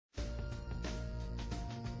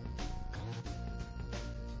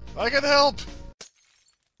I can help!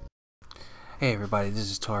 Hey everybody,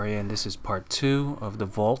 this is Toray, and this is part 2 of the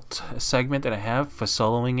vault segment that I have for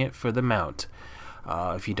soloing it for the mount.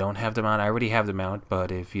 If you don't have the mount, I already have the mount,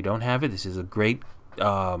 but if you don't have it, this is a great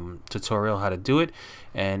tutorial how to do it.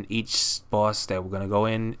 And each boss that we're going to go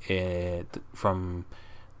in from,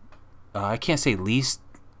 I can't say least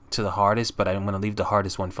to the hardest, but I'm going to leave the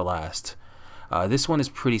hardest one for last. This one is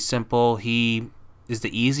pretty simple. He is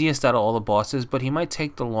the easiest out of all the bosses, but he might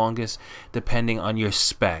take the longest depending on your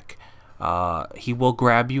spec. He will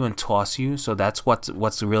grab you and toss you, so that's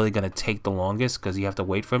what's really going to take the longest, because you have to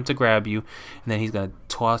wait for him to grab you, and then he's going to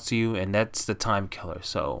toss you, and that's the time killer.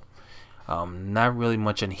 So not really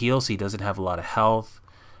much on heals. He doesn't have a lot of health.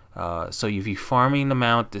 So if you're farming the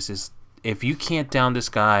mount, if you can't down this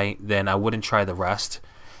guy, then I wouldn't try the rest,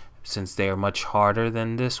 since they are much harder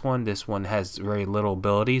than this one. This one has very little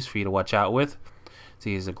abilities for you to watch out with. So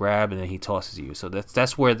he has a grab, and then he tosses you. So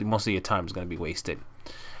that's where most of your time is going to be wasted.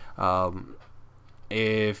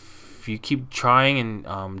 If you keep trying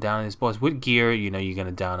and downing this boss with gear, you know you're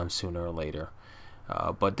gonna down him sooner or later.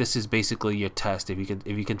 But this is basically your test. If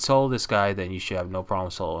you can solo this guy, then you should have no problem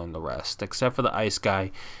soloing the rest, except for the ice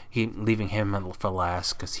guy. Leaving him for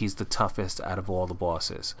last, because he's the toughest out of all the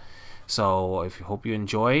bosses. So if you hope you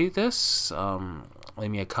enjoy this,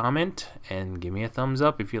 leave me a comment and give me a thumbs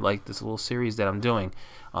up if you like this little series that I'm doing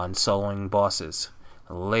on soloing bosses.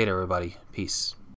 Later, everybody. Peace.